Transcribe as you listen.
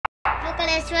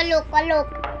cholesterol. Look.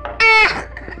 Ah!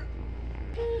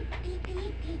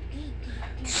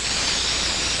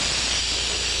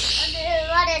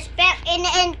 What is back in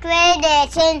the end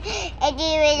credits and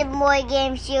with more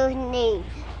games you name.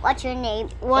 What's your name?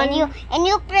 And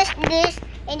you press this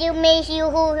and you make you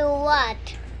who what?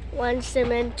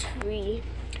 173.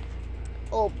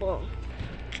 Oh, boom.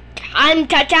 I'm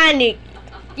Titanic.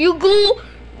 You go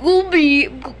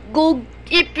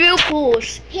if you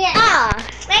push. Yeah.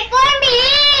 Wait for me.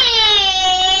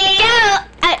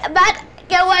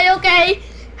 Get one okay.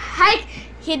 Hi,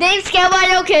 his name's Get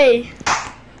one okay.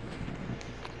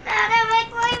 Wait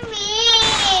for me.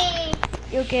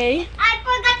 You okay? I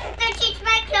forgot to change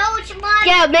my clothes, Mom.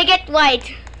 Yeah, make it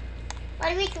white.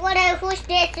 But who's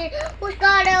this? Who's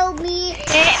gonna me?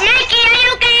 Mikey, are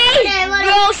you okay?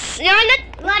 Gross. You're not.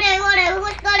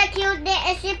 Who's gonna kill the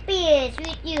SCPs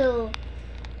with you?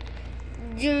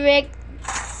 Direct.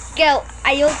 Go.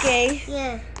 Are you okay?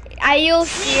 Yeah. Are you Which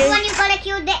serious? one you gonna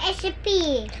kill the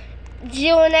SCP?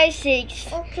 096.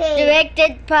 Okay.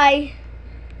 Directed by.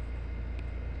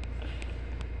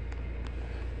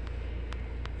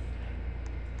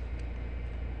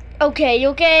 Okay, you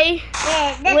okay?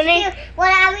 Yeah, that's what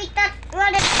are we thought?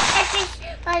 What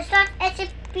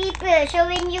SCP people? So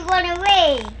when you gonna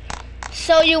away?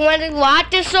 So you wanted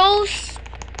water source?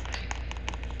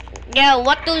 Yeah,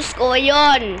 what is going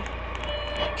on?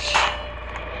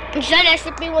 Is that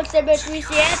SCP-173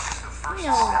 yet?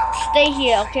 No. Stay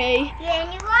here, okay? Yeah,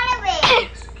 and you run away.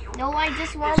 No, I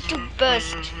just want to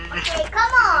burst. Okay,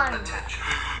 come on.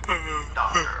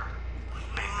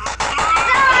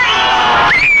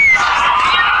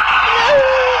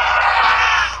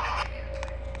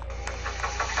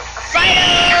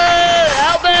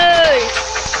 Help me!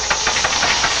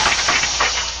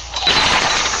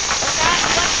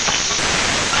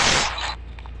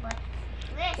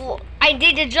 I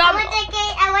did the job. I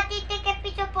want to take a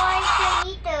picture for a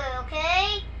meter,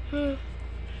 okay?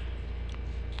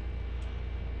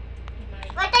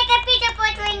 I'll take a picture for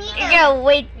 20 meter. Yeah,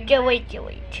 wait.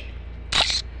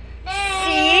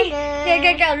 See?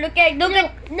 Go, look at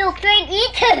train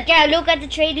eater. Yeah, look at the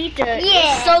train eater.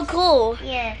 Yeah. It's so cool.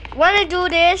 Yeah. Wanna do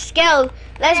this? Go.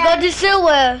 Let's go to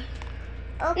silver.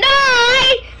 Okay. No!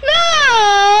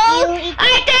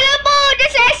 I teleport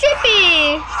this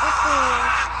SCP.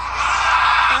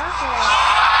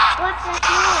 What's this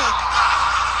new?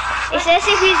 It's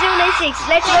SCP-096.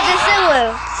 Let's go to silver.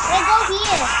 Let's go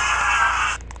here.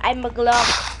 I'm a glove.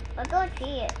 I'll go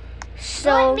here.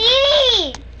 So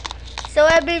me. So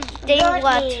everything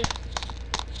what?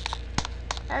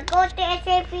 I'll go to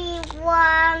SCP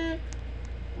 1,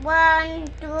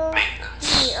 2,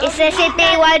 3. It's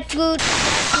SCP 1, 2,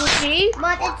 3.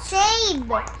 But it's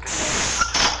saved.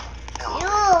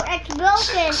 It's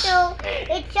broken, so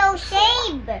it's so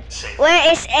saved.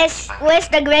 Where's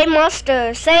the gray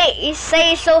monster? Say it's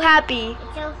so happy.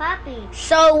 It's so happy.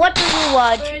 So what do you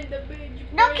want?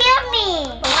 Don't kill me.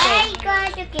 Okay. Why you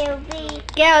going to kill me?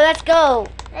 Yeah, let's go.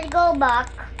 Let's go back.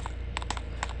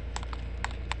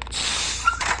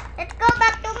 Let's go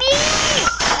back to me.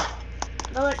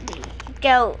 Go with me.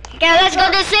 Go, let's go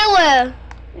to silver.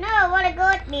 No, I want to go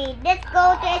with me. Let's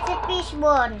go to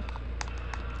SCP-1.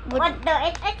 What the?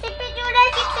 It's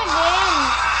SCP-296 again.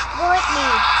 Go with me.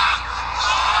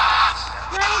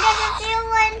 Mommy, there's a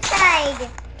silver inside.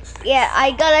 Yeah,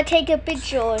 I gotta take a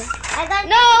picture.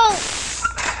 No!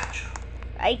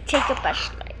 I take a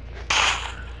flashlight.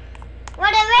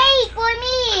 What a wait for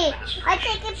me! I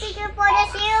take a picture for the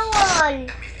silver.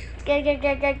 Go.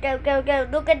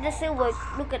 Look at the silver.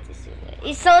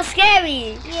 It's so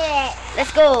scary. Yeah.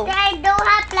 Let's go. I don't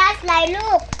have flashlight.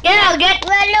 Look. Well,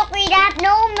 look, we have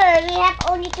no more. We have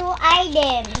only 2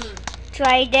 items. 2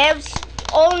 items?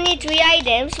 Only 3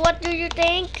 items? What do you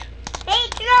think? Hey,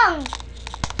 Trung.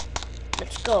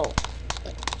 Let's go.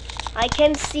 I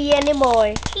can't see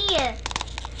anymore. Here.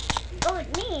 Go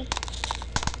with me.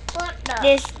 What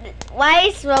the?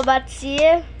 Wise robots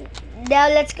here. Now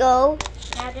let's go.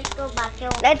 Now let's go back.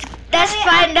 Let's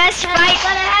fight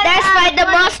the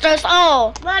monsters.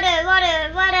 Oh. What the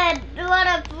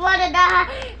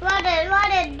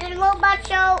robot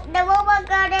show? The robot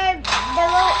got it.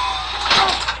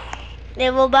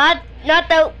 The robot, not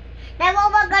the. The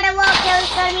robot got a walk. It's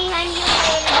coming and you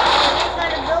it's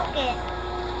gonna broke it.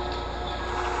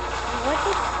 Look,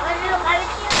 I will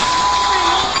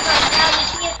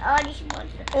kill all these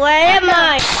monsters. Where am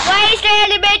I? Why is the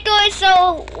elevator so?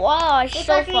 Wow, it's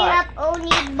so because we far. have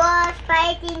only boss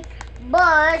fighting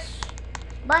boss,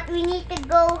 but we need to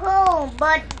go home.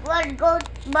 But go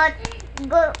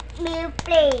new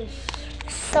place.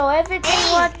 So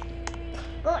everything what?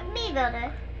 Go with me,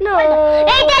 brother. No.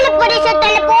 Hey, look what there's a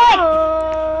teleport!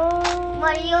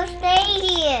 Mario, stay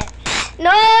here.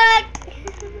 No!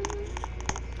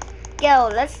 Go,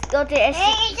 let's go to SCP.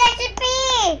 Hey, it's SCP!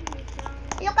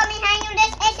 Look behind you,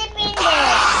 there's SCP in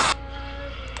there.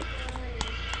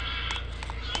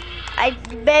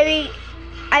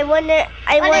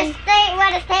 I wanna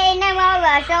stay in the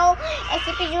Mara, so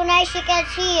SCP Unite she can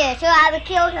see her, so I will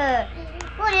kill her.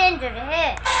 Put it into the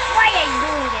head. Why are you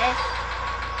doing this?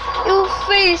 You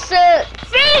freeze it!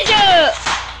 Freeze it!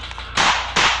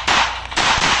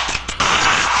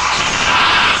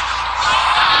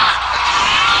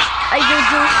 Are you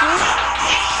juicy?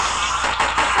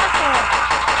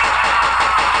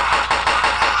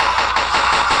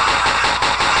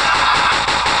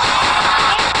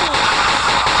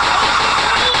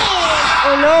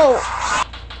 Oh no!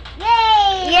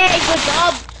 Yay! Yay, good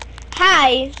job!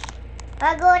 Hi!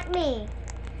 Got me.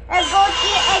 Go to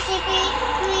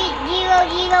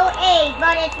SCP-3008,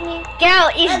 but it's me. Gal,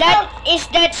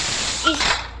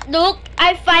 look,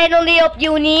 I finally up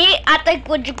uni at a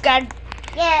good gun.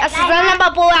 Yes, Asal na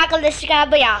mabuha ka na siya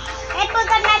ba ya? I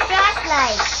forgot my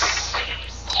flashlight.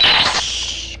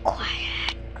 Shh,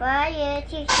 quiet. Quiet,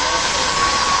 she's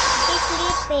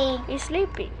sleeping. He's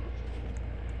sleeping.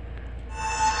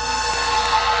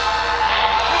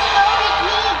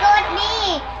 Go with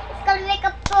me. It's gonna wake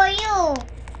up for you.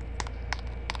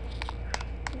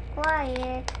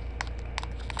 Quiet.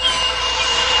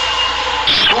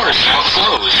 Store is now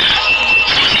closed.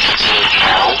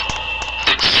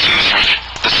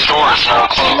 The store is now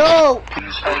closed. No!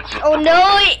 Oh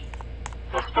no!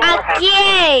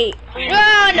 Okay!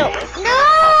 No!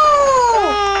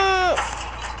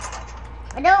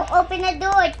 Don't open the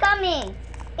door, it's coming.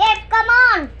 Yep, come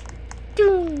on.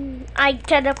 I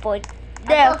teleport.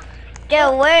 There,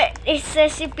 where is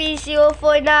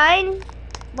SCP-049?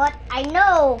 But I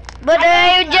know. But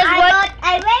I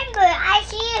remember, I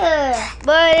see her.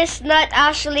 But it's not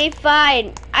actually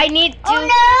fine. I need to. Oh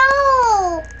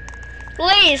no!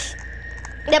 Please,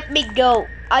 let me go.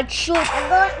 I'll shoot.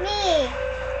 Got me.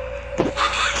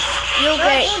 You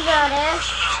guys. brother.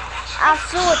 I'll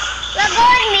shoot.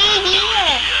 Got me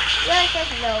here. You're so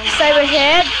slow. Cyber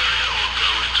head.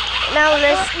 Now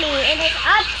let's. Got me, and it's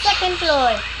up second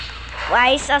floor.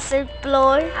 Why is us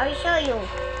floor? I will show you.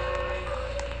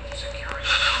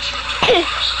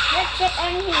 Let's sit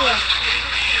in here.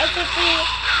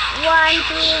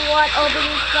 SCP-131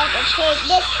 opening check and take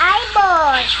this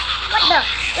eyeballs. What the?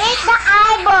 Where's the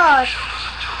eyeballs?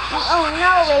 Oh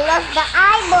no, we lost the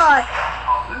eyeball.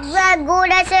 The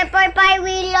good as Super Pie,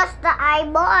 we lost the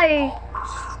eyeball.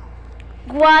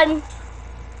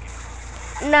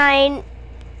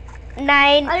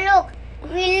 199. Oh look,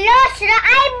 we lost the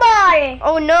eyeball.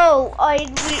 Oh no!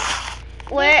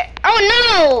 Where? Oh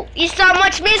no! It's so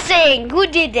much missing. Who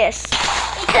did this?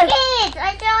 It's kids.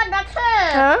 I saw that's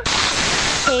her. Huh?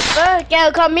 Paper?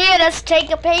 Girl, come here. Let's take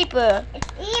a paper. It's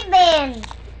even.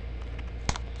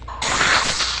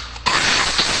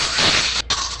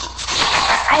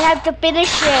 I have to finish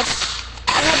it.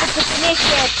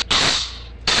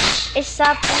 It's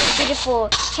so beautiful.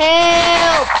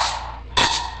 Help!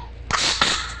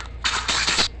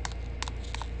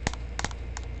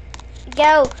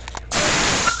 Go.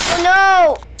 Oh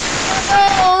no!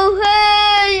 Oh,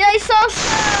 hey! I'm so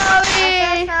sorry.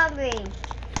 I'm so sorry.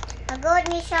 I got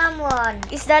me someone.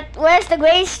 Is that where's the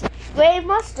gray master?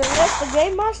 Where's the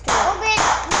gray master? Over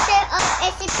Mr.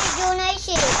 SCP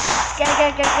donation.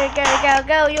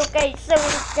 Go! You guys, so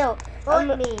go.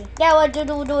 Got me. Yeah, what to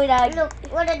do that? Look,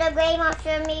 what are the gray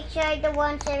monster? Make sure the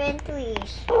 173.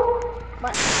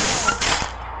 But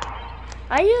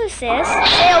Are you sis?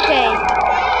 Say okay.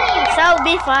 So I'll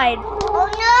be fine. oh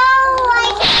no! I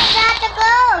got to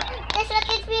go. There's a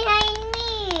kid behind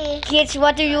me. Kids,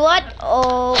 what do you want?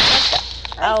 Oh, what the?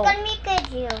 It's Oh. gonna make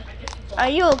it you. Are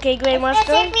you okay, Grey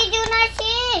Monster? SCP do not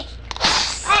see. It's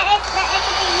the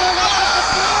SCP do not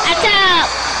see. Attack!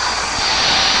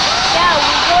 Yeah,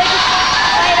 we're going to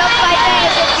fight the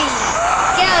SCP.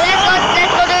 Yeah, let's go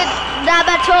to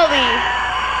laboratory.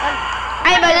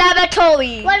 I'm a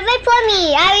laboratory. Well, wait for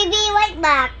me. I will be right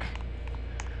back.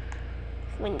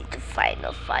 We need to find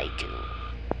a fighter.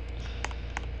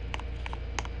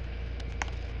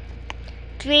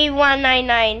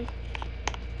 3199.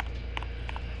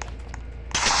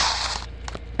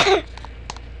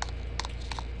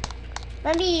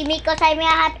 Maybe because I may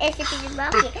have SCP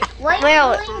bucket. Why are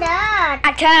Well, you doing that?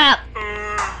 Attack!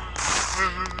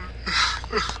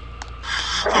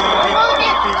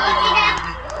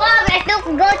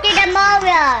 Go to the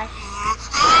Morals.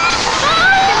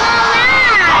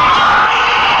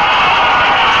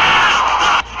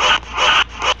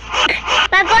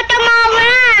 Go to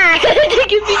Morals.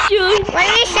 June. What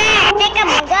do we say? I think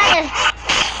I'm gonna.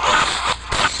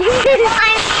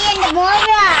 I'm seeing the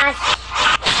Moras.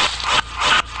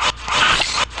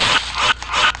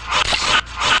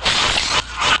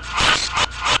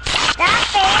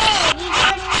 Stop it! You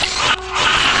couldn't.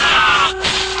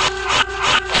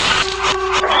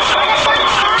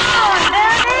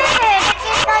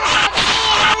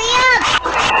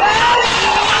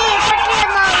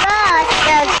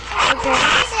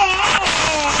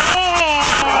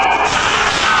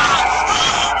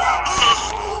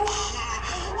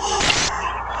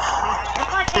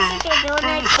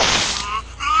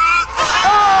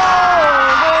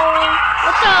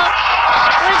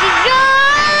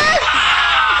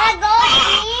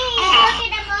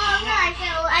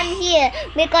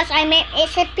 Because I made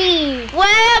SCP.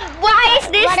 Well, why is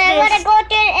this? I want to go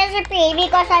to SCP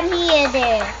because I'm here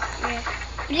there. Yeah.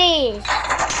 Please.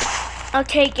 I'll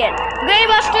take it. Grey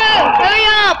Master, hurry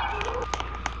up!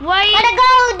 Why? Wanna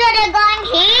go to the gun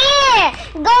here?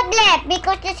 Go left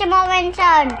because there's a moment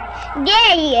on.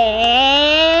 There,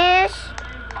 yes.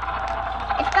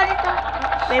 It's gonna go.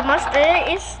 Grey Master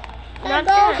is not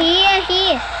go there.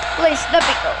 here. Please, let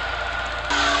me go.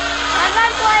 I'm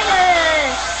not going.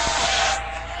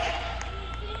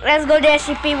 Let's go to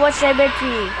SCP-173. But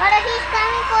he's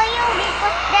coming for you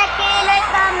because the killer is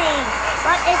coming.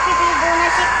 But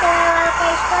SCP-173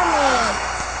 is coming.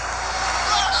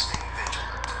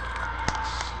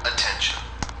 Attention.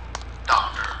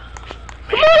 Doctor.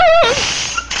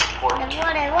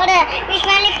 Water. We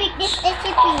finally picked this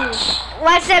SCP.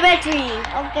 173.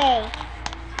 Okay.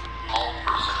 All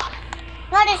personnel.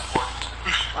 What is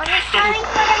coming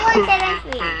for the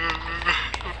 173?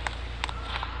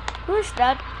 Who's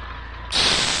that?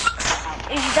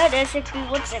 Is that SCP-173?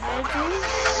 Do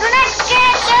not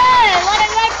get her! What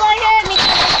am I for her? Because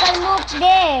I can move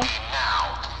there.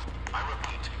 Now, I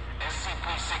repeat,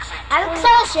 SCP-682. I'm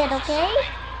exhausted, okay?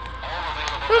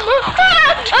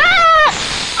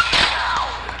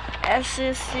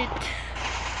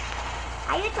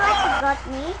 Are you trying to got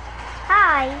me?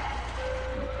 Hi.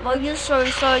 Oh, you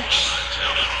sorry.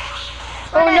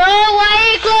 Oh no, why are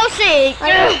you closing?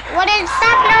 What is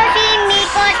stop closing me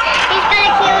because it's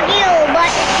gonna kill you,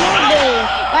 but it's moving.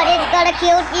 But it's gonna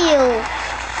kill you.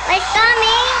 It's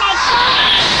coming,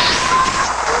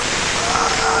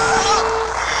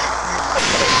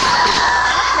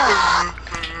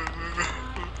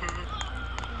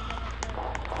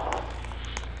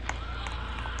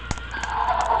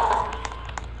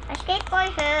 escape for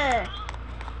her.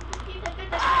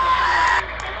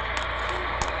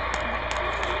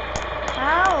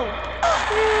 Oh.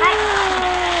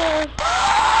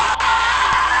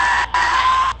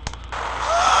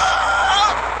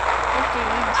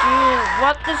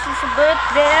 What is his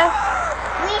birthday?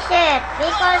 Wish it,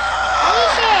 because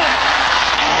wish it.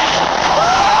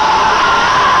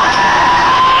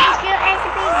 Your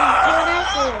SCP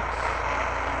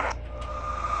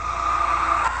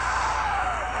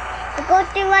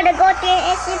wanna go to your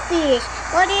SCPs.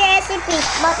 Go to your SCPs,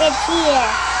 but it's here.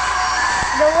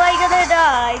 No, I'm gonna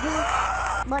die.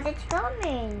 But it's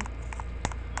coming.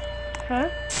 Huh?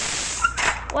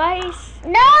 Why is...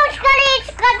 No, it's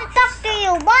gonna talk to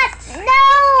you. But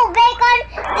no, Bacon,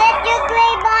 get your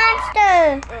Grey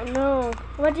Monster. Oh, no.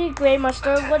 What do you, Grey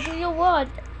Master? What do you want?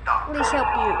 Please help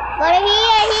you. But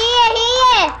here.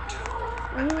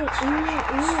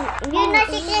 You're not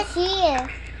just here.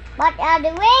 But the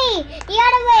other way.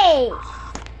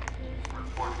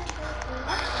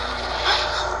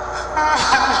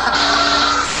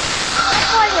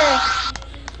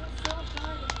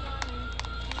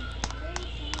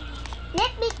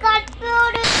 Let me cut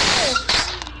through this.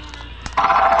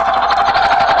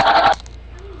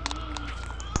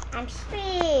 I'm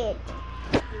straight.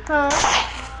 Huh?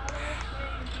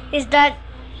 Is that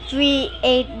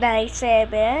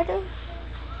 3897?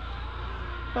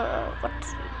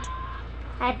 What's it?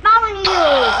 I found you.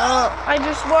 I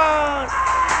just want...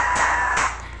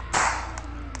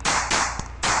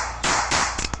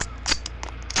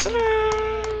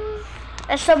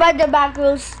 Let's survive the back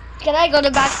rooms. Can I go to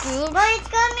the back room? But it's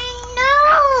coming.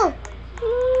 No.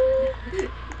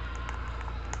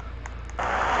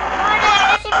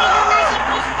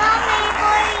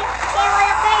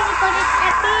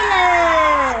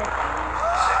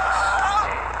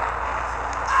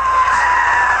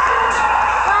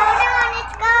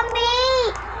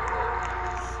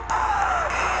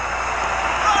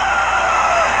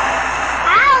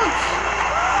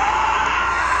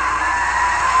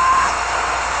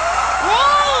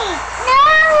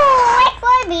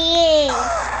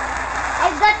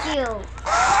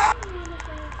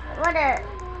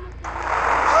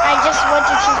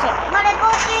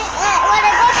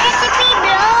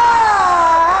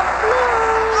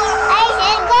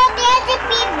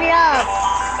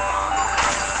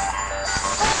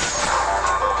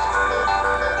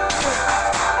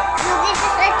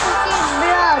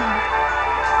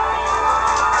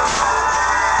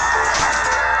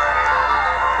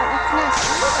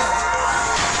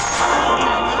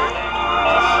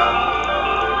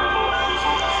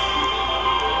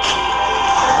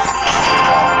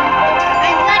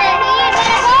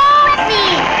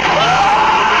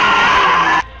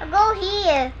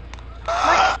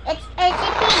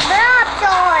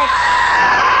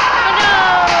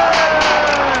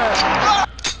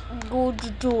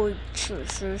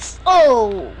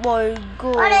 Oh my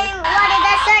god. What if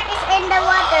the shark is in the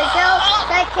water? So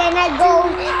shark cannot go.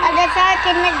 The shark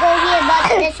cannot go here, but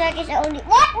the shark is only.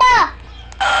 What the?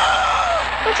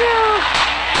 Watch out!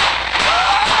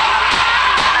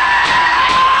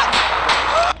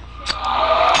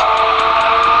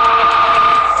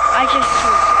 I just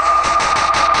shoot.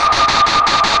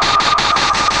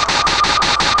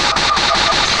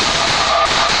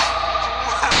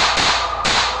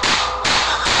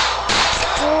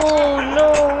 Oh no,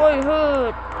 I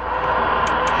hurt.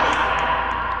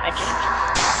 I just.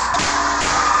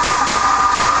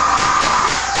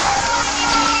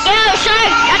 Yo,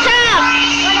 shark! Attack!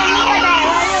 What a Nico die.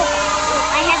 Oh, look.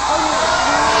 I have only.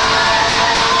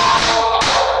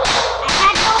 I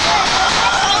had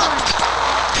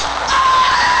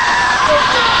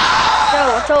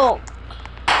So.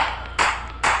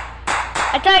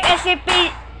 Attack SCP.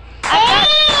 Attack.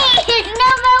 Hey, there's no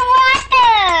more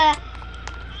water.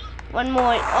 One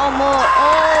more. Oh, more.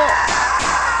 Oh.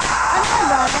 What's the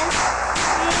bottom?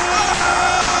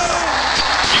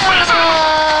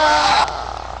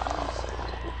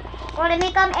 Well, let me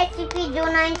come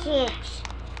SCP-096.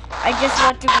 I just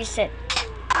want to reset.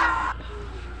 I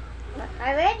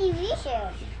already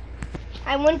researched.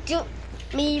 I want to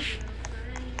leave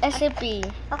SCP.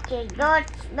 Okay, don't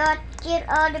kill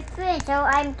all the friends. So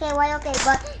I'm KYOK,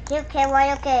 but kill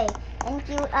KYOK and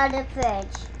kill other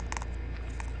friends.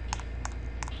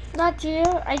 Not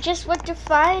here. I just want to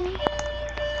find.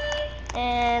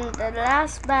 And the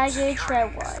last baggage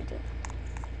reward.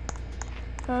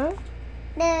 Huh?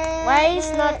 Why is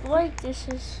not like this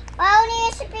is? Only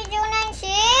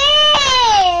SCP-096.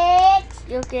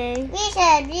 You okay?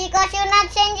 Reset, because you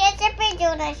not change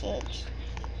SCP-096.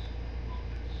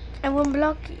 I won't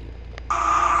block you. Well,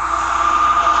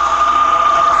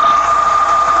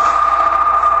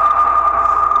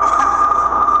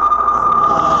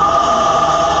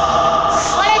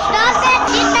 it's not that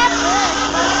it's not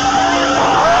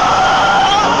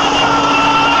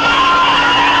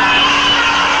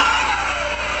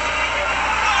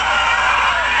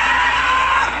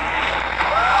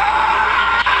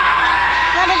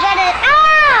Got it.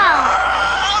 Ow!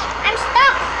 I'm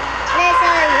stuck.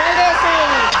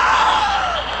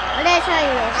 Let's show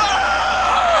you.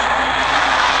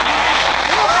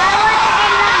 Look, I want to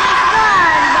end up this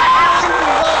one, but I want to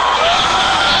go.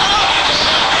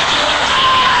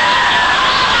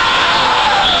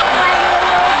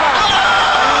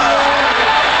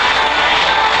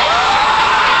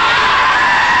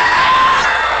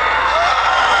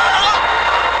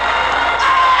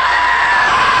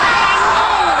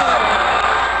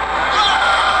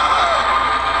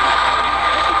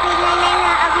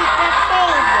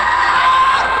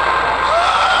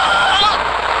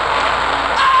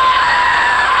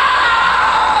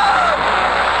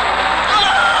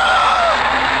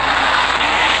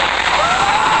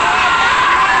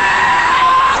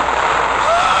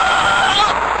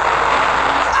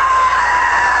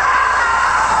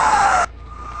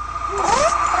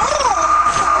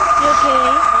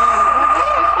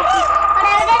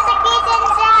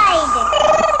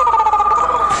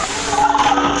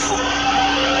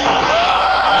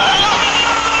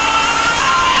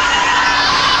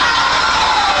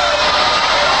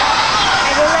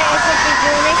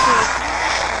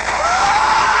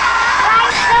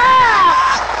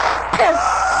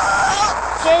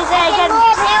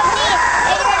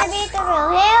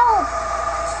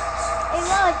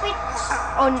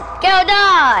 Oh, girl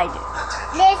died.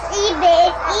 This even.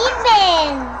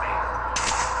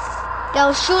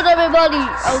 Girl, shoot everybody.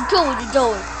 I'll kill the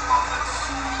door.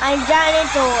 I'm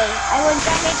janitor. I want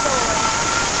janitor.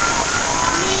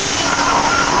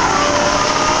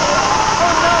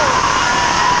 Oh no.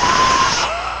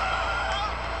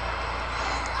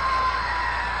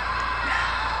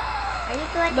 Are you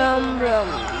doing Brum brum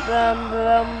brum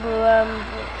brum brum.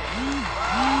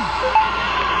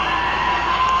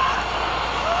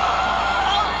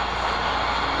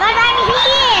 But I'm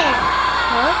here.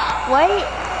 Huh? Wait.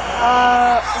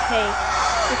 Okay.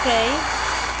 Okay.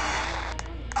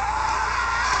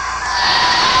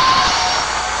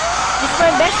 This is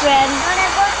my best friend. Wanna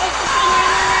go to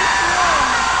SCP-999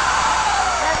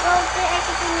 Let's go to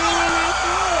SCP-999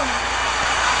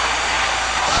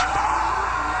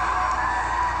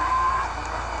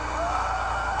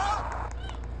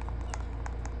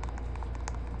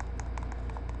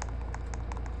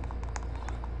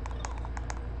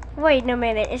 Wait a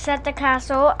minute. Is that the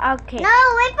castle? Okay.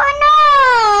 No, wait for no.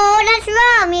 That's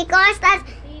wrong because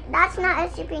that's not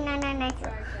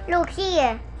SCP-999. Look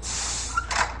here.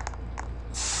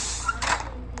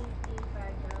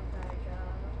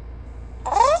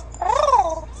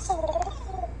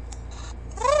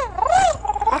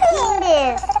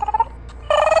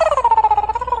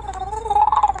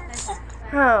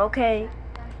 okay?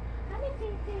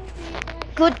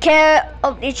 Good care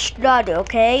of each other,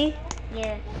 okay?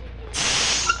 Yeah.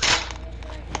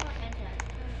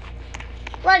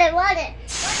 Water.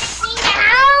 Clean the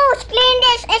house. Clean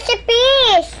this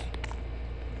SCPs.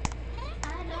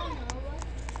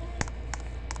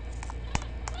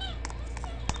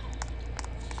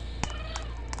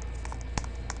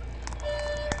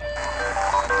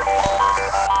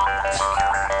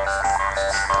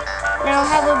 Now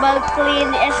how about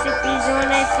clean the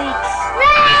SCP-096?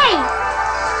 Ray!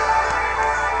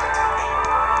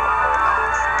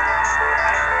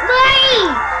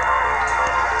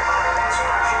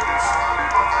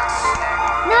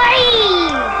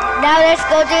 Now let's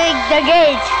go to the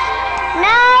gate.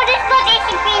 No, this got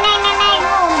SCP-999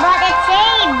 room, but it's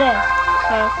saved.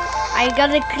 I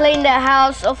gotta clean the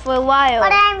house for a while.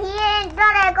 But I'm here and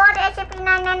brother, go to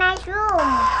SCP-999's room.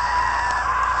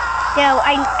 Yeah,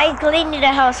 I cleaned the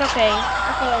house, okay.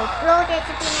 Okay, close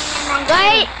SCP-999's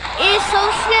Wait, room. it's so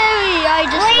scary. I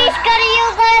just Please, you gotta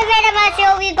wear the mask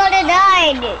or we gonna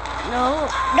die. no.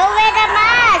 Don't wear the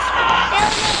mask.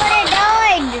 Else we gonna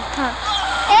die. Huh.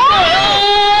 Hey!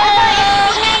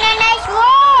 SCP-999's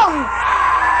room.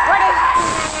 What is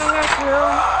SCP-999's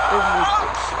room?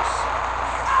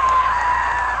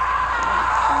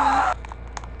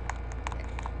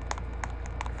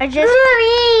 I just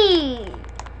Hurry!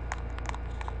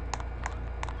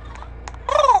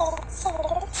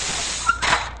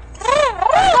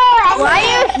 Why are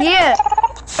you here?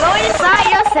 Go inside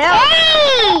yourself.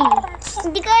 Hey!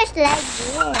 Because like this.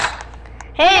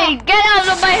 Hey, get out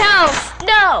of my house!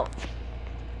 No!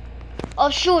 Oh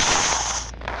shoot!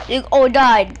 You all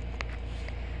died.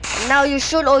 Now you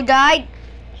should all died.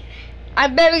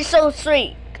 I'm very so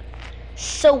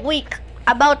weak.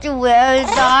 About to where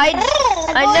died.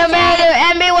 I no matter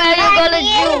everywhere you're gonna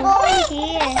do.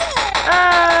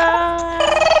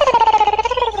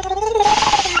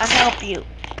 I'll help you.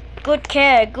 Good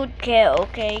care,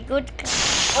 okay? Good care.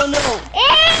 Oh no!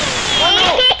 Hey! Oh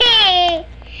no!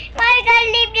 Why gotta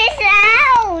leave this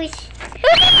house?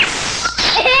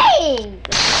 Hey!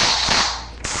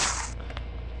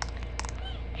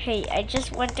 Hey, I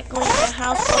just want to clean the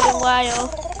house for a while.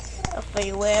 I'll just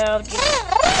make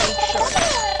sure.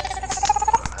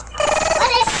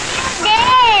 What is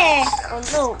there? Oh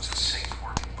no!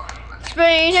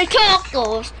 Spraying the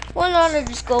tacos. Why not I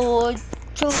just go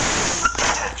to?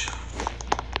 Attention.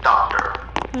 Doctor.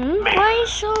 Why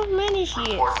so many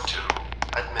here? Report to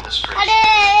administration.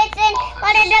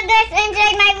 What is the guys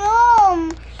inside my room?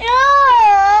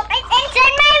 Look! It's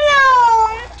inside my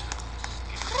room!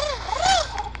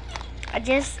 I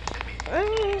just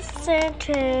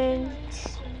sentence.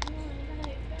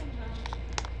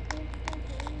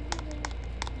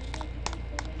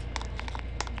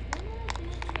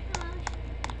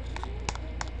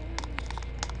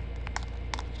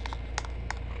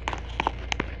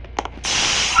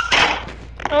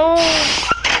 Oh,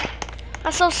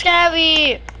 that's so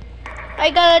scary. I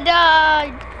gotta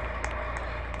die.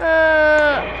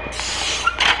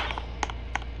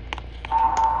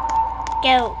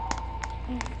 Go.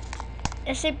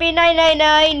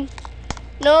 SCP-999.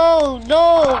 No,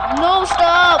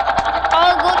 stop.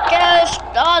 All good cash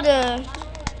order.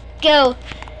 Go.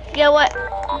 Get what?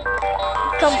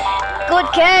 Come. Good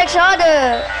cash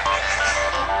order.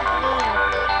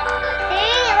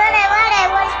 See, what I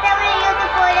was telling you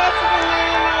before that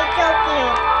SCP-999 is so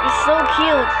cute. It's so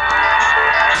cute.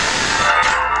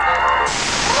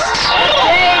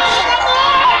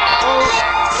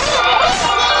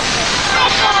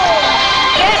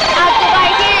 Get out of my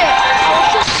here.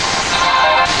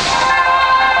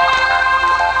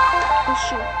 Oh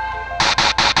shoot.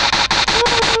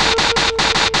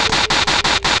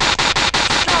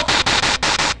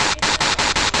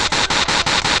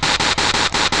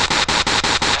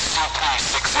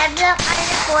 I blocked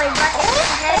the board, but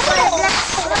I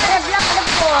block the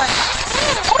board. I repeat.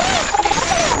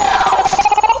 Facility. All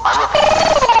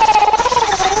available helicopters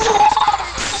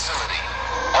and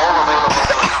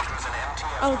MTF.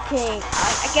 Okay.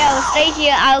 Okay, I'll stay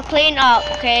here. I'll clean up.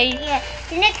 Okay. Yeah,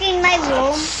 can I clean my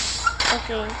room?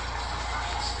 Okay.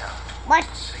 But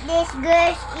this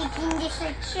girl's eating this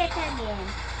shit again.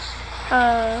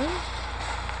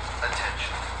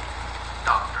 Attention.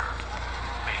 Doctor.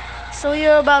 So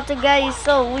you're about to get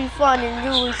so we fun and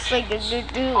do we figure to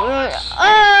do.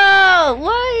 Oh,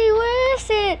 where is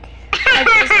it? I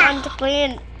just want to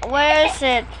clean. Where is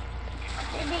it?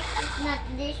 It's not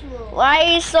this room. Why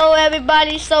is so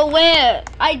everybody so weird?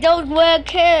 I don't wear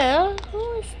care.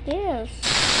 Who is this?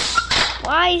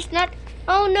 Why is not?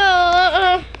 Oh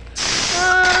no.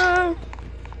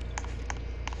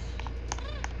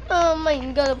 Oh my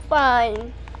god,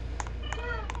 fine.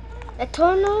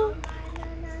 Eternal?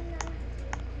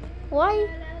 Why?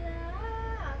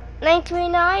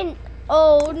 939?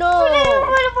 Oh no.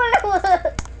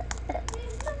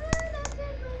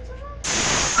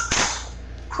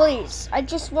 Please, I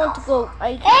just want to go.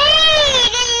 Hey, we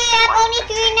have only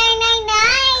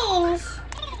 3999s.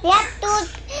 We have to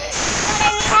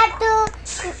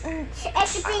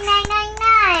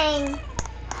SCP-999.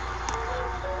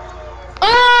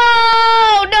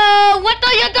 Oh no! What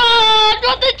are you doing?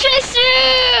 Don't chase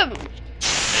him!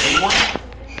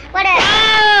 What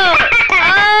Oh!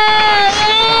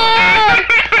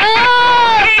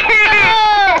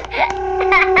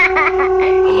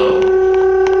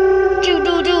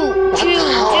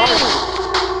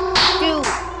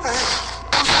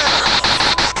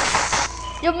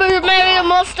 You married a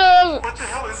monster! What the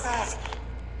hell is that?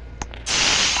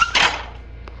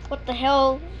 What the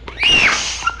hell?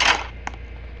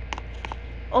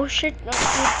 Oh shit, no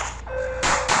shit.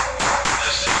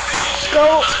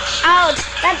 Go out!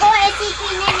 But go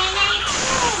SCP-999's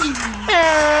room.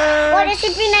 Go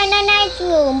SCP-999's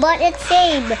room, but it's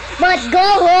safe. But go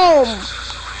home.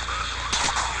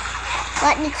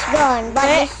 But it's gone.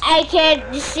 I can't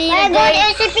see the But go to day.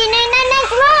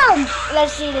 SCP-999's room.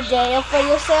 Let's see the day for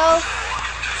yourself.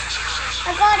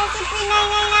 I go to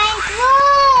SCP-999's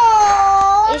room.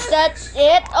 Is that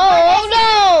it? Oh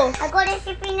no! I go to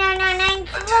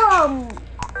SCP-999's room.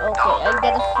 Okay, I'm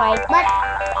gonna fight. But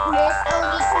there's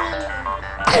only three.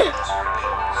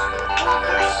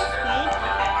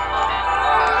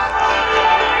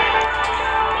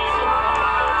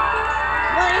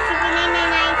 Go to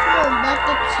SCP-999's room, but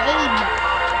it's safe.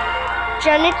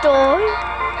 Janitor,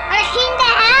 I clean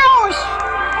the house.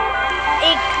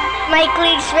 my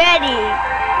clean's ready.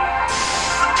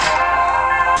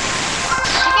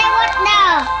 Okay, what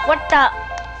now? What the?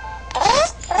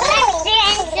 Let's stay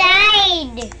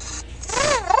inside.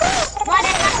 But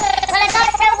I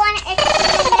thought someone is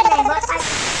SCP-999, but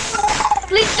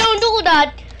Please don't do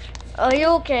that. Are you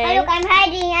okay? look, I'm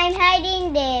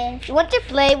hiding there. You want to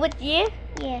play with you?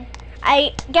 Yeah.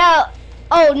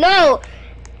 Oh no!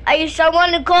 I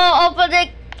someone to call over the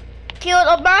kill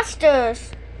the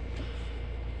masters.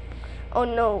 Oh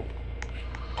no.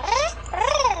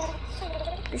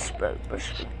 This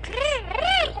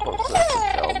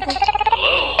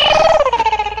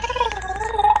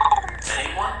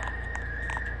Anyone?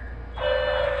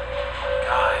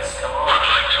 Guys, come on.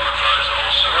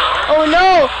 Oh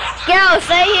no! Gal,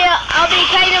 stay here. I'll be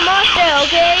kind of monster,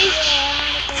 okay?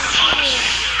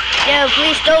 Yeah,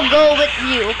 please don't go with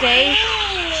you, okay?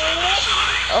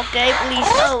 Okay, please.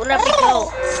 Oh, let me go.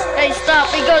 Hey,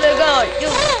 stop. We gotta go. You.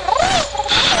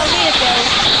 Come here, Gal.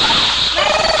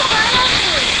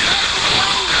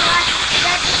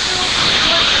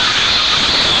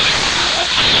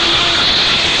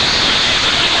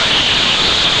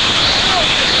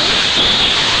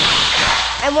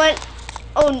 I want.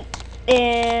 Oh,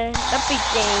 the big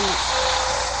thing.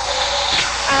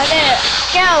 There.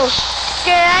 Gal.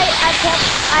 Can I attack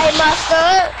I master?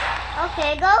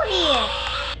 Okay, go here.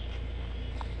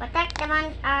 Protect the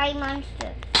eye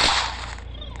monster.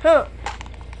 Huh.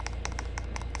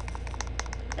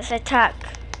 Let's attack.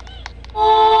 Who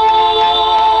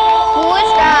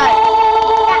is that?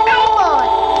 The eyeball.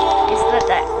 Is that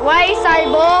that? Why is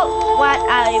eyeball? What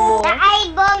eyeball? The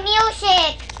eyeball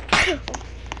music.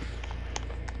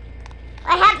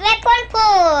 I have weapon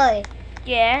for.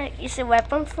 Yeah, is a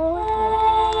weapon for?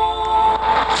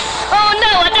 Oh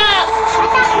no, attack!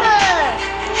 Attack her.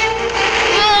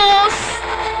 Yes!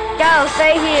 Go,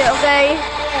 stay here, okay?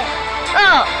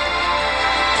 Oh!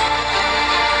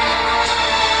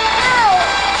 No.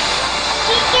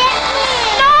 She get me.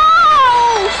 No!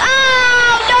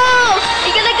 Oh no!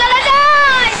 You're gonna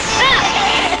die! Ah!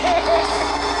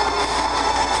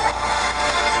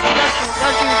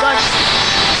 Got you.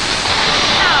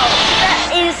 Ow! That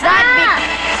is that big.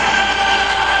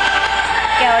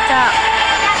 Go, attack.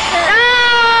 No!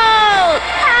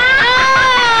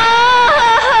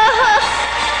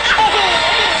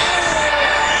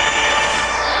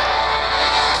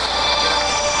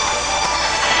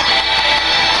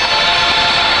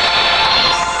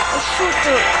 Shoot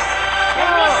it. The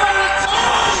weapon is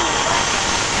empty.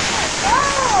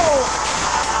 Oh.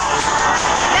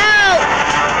 No!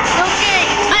 Okay,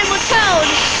 I'm a town.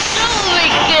 So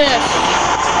like this.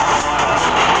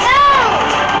 No.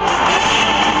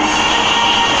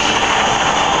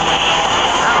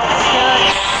 Oh, good.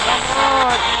 Come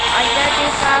on. I got you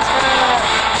faster.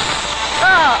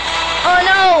 Oh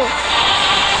no!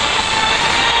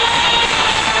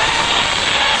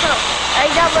 Oh,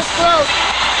 that was close.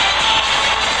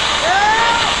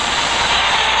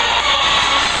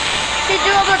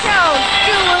 to the town.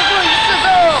 You will go to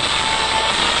the.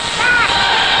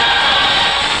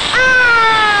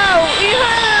 Ow! It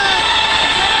hurt.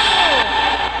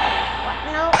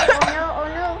 No! Oh no! Oh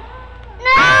no!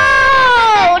 No!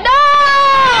 No!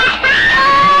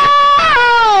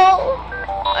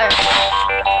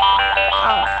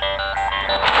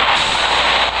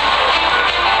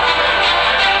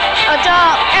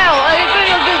 Attack! Ow! I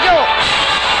couldn't do it.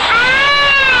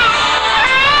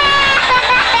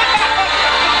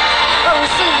 Oh,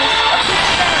 serious.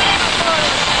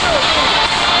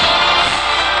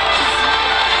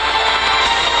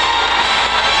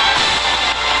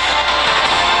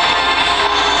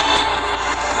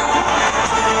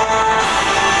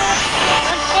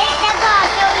 Take the ball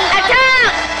so we can...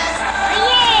 Attack!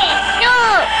 Yes! No!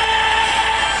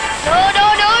 No, no,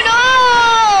 no, no!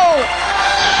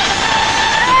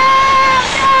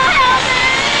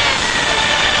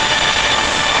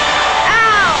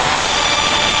 Ow!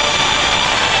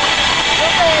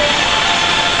 Okay.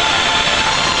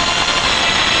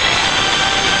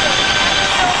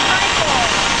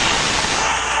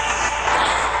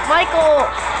 Michael!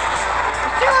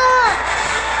 Shoot!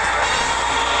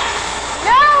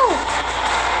 No!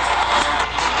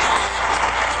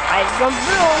 I don't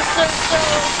know, so.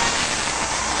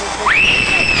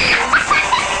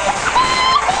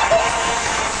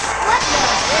 What the?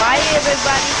 Why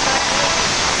everybody's not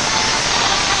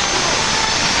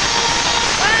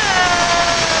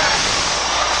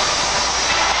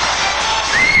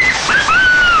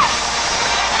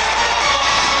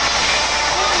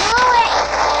Do it!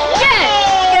 Yeah!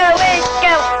 Go away,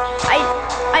 go!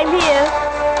 I'm here.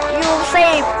 You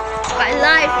saved my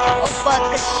life, oh fuck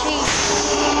a sheep.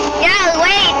 Yeah,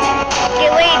 wait! Okay,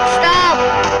 wait, stop!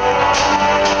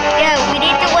 Yeah, we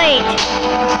need to wait.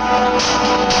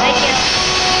 Thank you.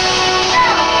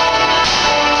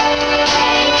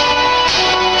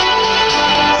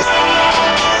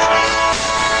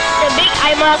 The big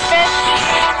eye monster.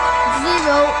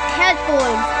 0 head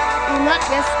points. Do not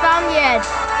get spam yet.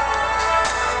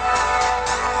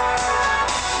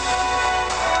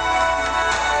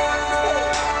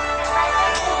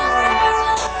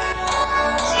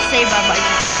 Say bye-bye.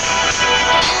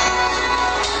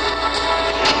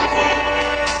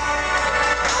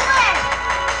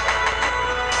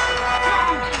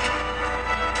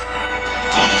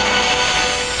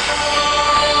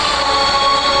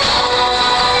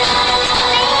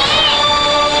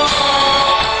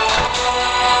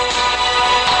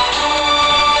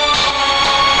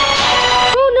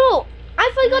 Oh no! I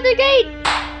forgot the gate!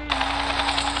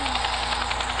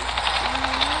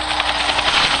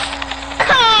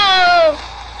 Oh!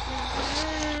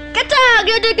 Get out!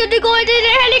 You're going to go into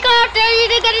the helicopter!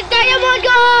 You're going to diamond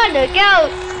gun! Go!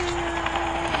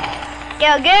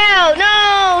 Go, go!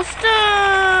 No!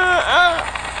 Stop!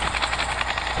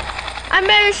 I'm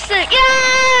very sick.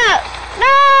 Yeah!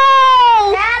 No!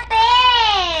 Stop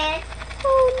it!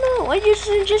 Oh no! I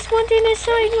just wanted to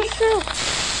show yourself.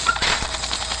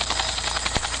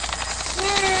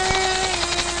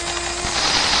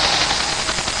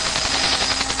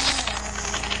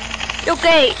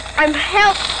 Okay, I'm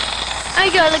help. I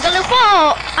gonna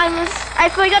fall. I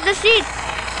forgot the seat.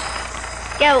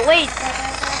 Yeah, wait.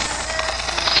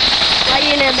 Why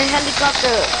you in the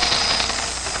helicopter?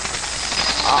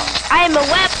 Oh, I am a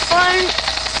weapon.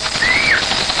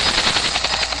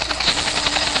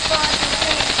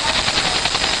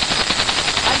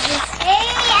 Hey,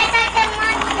 I got the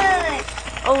monster!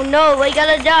 Oh no, we're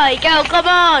gonna die. Go, come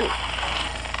on.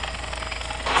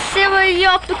 Silver, you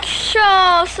have to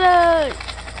show, sir.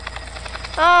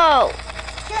 Oh.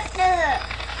 Shoot the...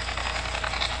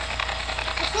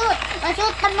 I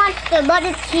shoot the monster, but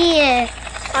it's here.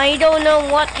 I don't know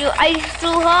what to. It's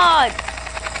too hard.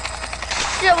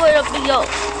 Silver, up you go.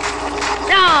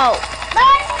 No.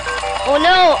 But... Oh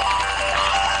no.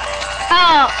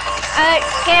 Oh.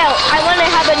 Kel, I want to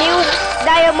have a new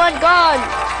diamond gun.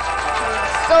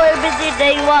 So busy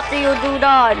then what do you do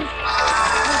then?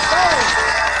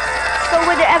 So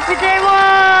with the everyday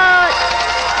one.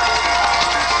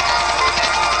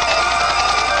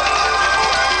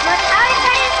 But how is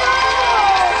I go?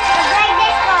 The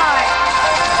brightest part.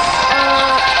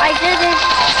 I didn't.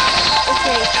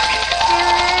 Okay.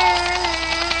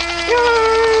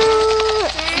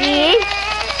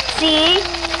 See?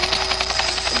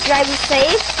 Drive is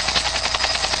safe.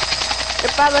 The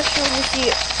parachute is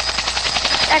here.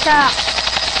 That's up.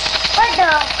 What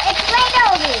the? It's right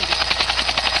over.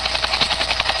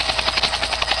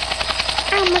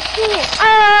 I'm a kid.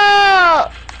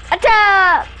 Oh!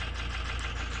 Attack!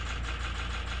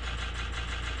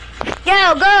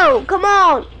 Go! Come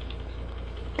on!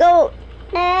 Go!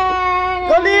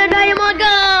 Go to the diamond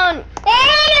gun!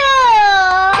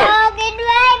 Hello! Good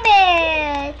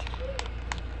rabbit!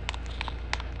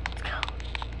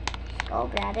 Go,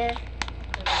 brother.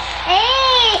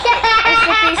 Hey!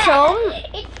 SCP home?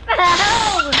 It's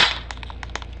found!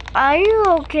 Are you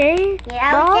okay? Yeah, I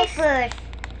will boss? check first.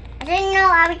 I don't know,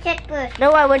 I will check first.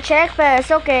 No, I will check first.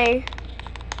 Okay.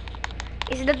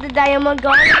 Is that the diamond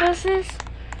gun versus?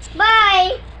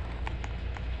 Bye!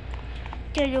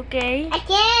 Are you okay? I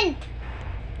can't!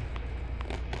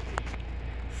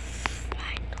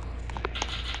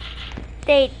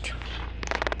 Date.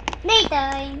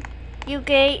 Daytime. You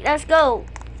okay? Let's go.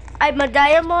 I'm a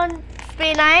diamond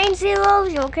 390.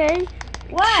 You okay?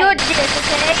 What? Shoot this,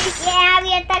 okay? Yeah, we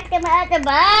attacked them at the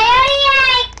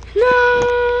bye. No.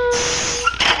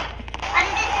 And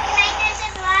this is my turn to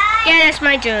fly. Yeah, that's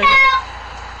my turn. No.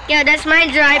 Yeah, that's my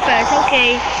drivers.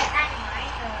 Okay. That's my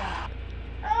turn.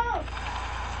 Oh.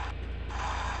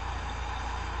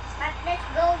 But let's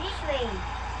go this way.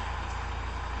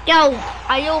 Yo,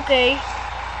 are you okay?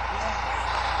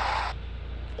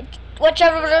 Watch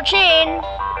out for the chain.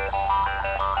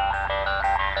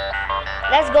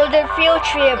 Let's go to the field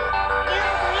trip. You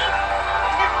read the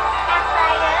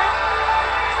campfire.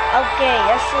 Okay,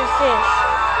 yes, this.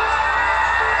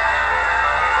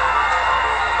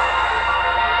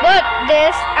 Look,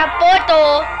 there's a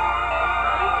portal.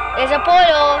 There's a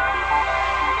portal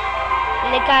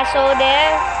in the castle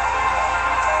there.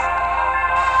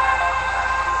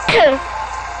 They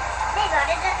got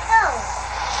it, let's go.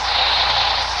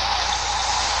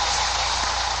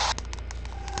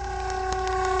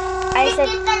 I Let's said,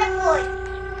 just teleport.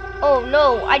 oh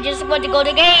no, I just want to go to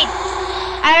the gate.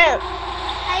 I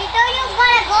thought you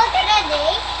wanna go to the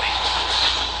gate.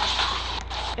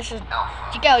 This is,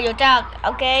 you go, you talk,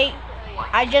 okay?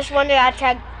 I just want to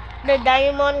attack the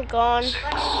diamond gun. What is the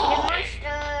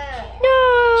monster? No.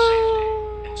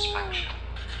 Inspection.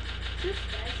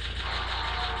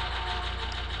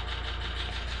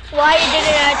 Why you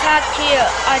didn't attack here?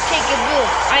 I take your book.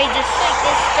 I just take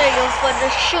this thing for the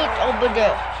shoot over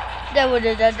there. That was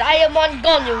the diamond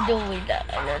gun you do with that.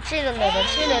 And the chin on the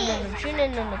chin on the chin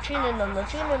on the chin on the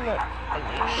chin on the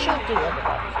shooting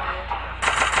everybody.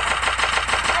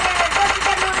 Go to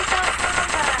the monster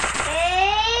combat.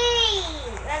 Hey!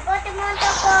 Let's go to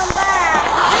monster combat.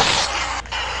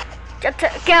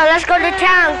 Okay, let's go to the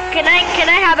tank. Can I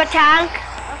have a tank?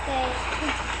 Okay.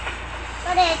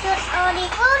 So they shoot only.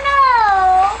 Oh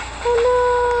no!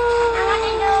 Oh I want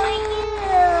to go with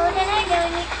you. Can I go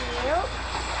with you?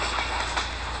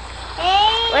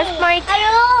 Hey! Where's my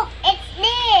Hello! It's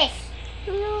this!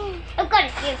 no. I'm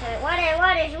gonna kill her. What is?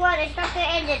 Stop the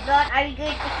engine, God. I'm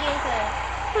going to kill her.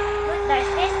 What does that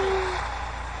mean?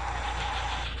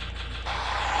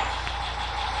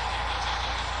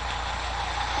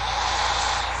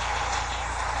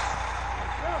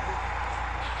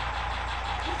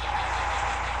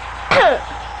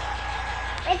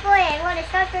 Wait for it. I want to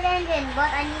start the engine, but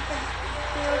I need to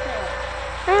kill her.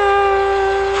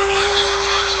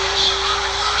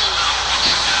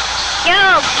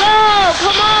 Go!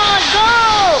 Come on, go!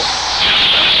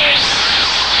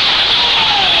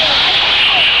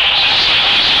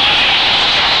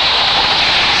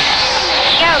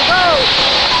 Go!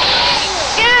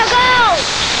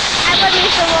 I will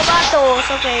use the robotos,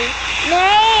 okay?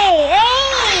 Hey!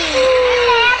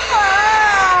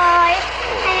 Apple!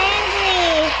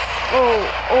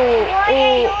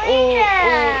 Angry!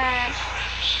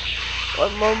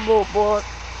 I'm a robot.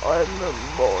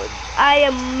 I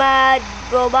am mad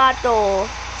roboto.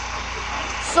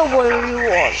 So what do you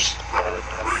want?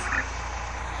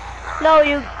 No,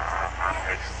 you.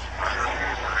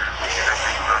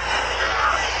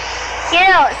 Get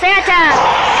out, Santa!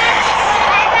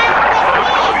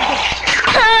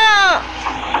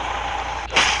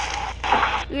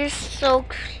 You're so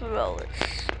close.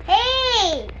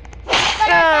 Hey!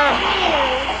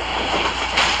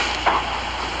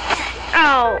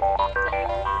 Oh.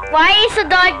 Why is the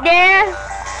dog there?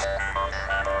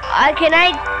 Can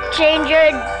I change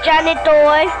your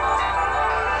janitor?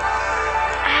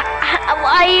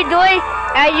 What are you doing?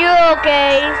 Are you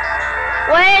okay?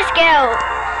 Where is Gail?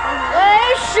 Where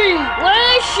is she? Where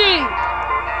is she?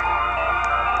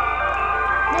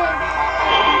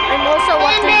 I'm also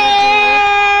watching.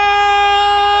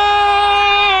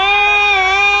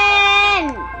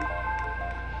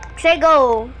 Say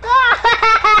go.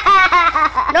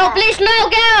 No, please, no,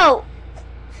 go.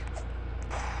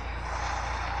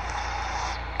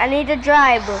 I need to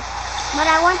drive. But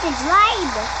I want to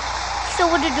drive. So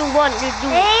what did you want to do?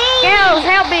 Hey! Girls,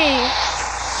 help me.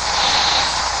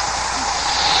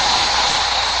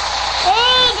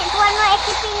 Hey, this one more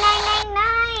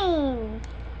SCP-999.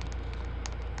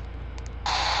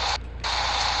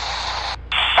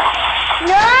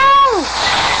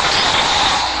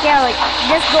 Garrett,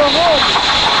 just go home.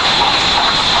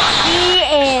 The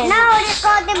end. No, the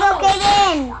portable came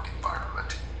in.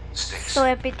 Environment stinks. So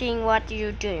everything what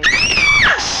you doing?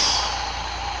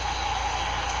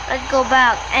 Let's go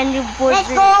back and you put Let's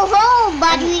go home,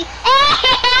 but we...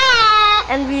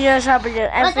 and we just have Let's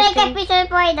take a everything. picture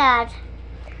for that.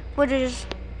 Put this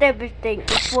everything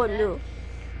for you.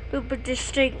 You put this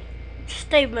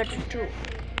statement too.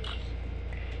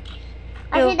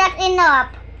 I think that's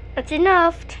enough. That's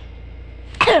enough.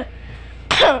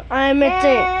 I'm a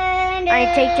thing. I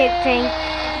take thing.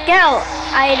 Go.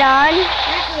 I done.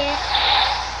 Not yet.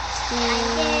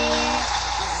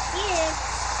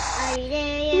 Are you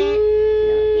there yet?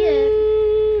 Not yet.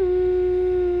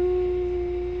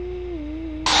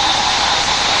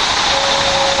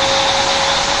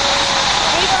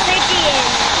 It's city in.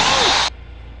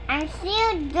 I'm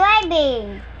still driving.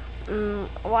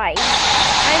 Why?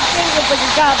 I think you put the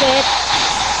job it.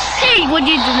 Hey, what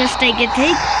did you mistake it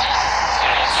take?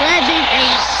 Slapping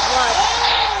and what?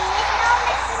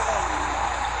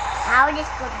 I'll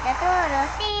just put the total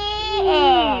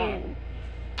in.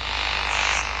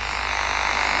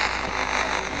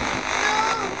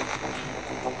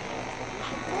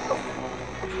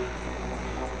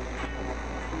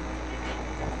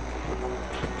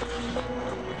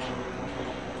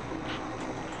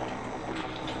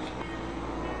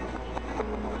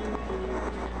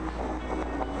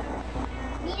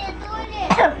 Need a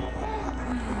toilet.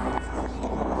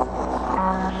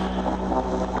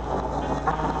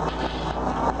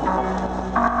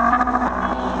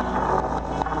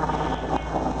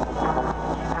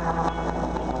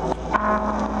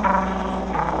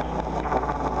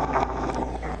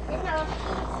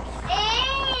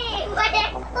 Hey, what a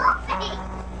coffee!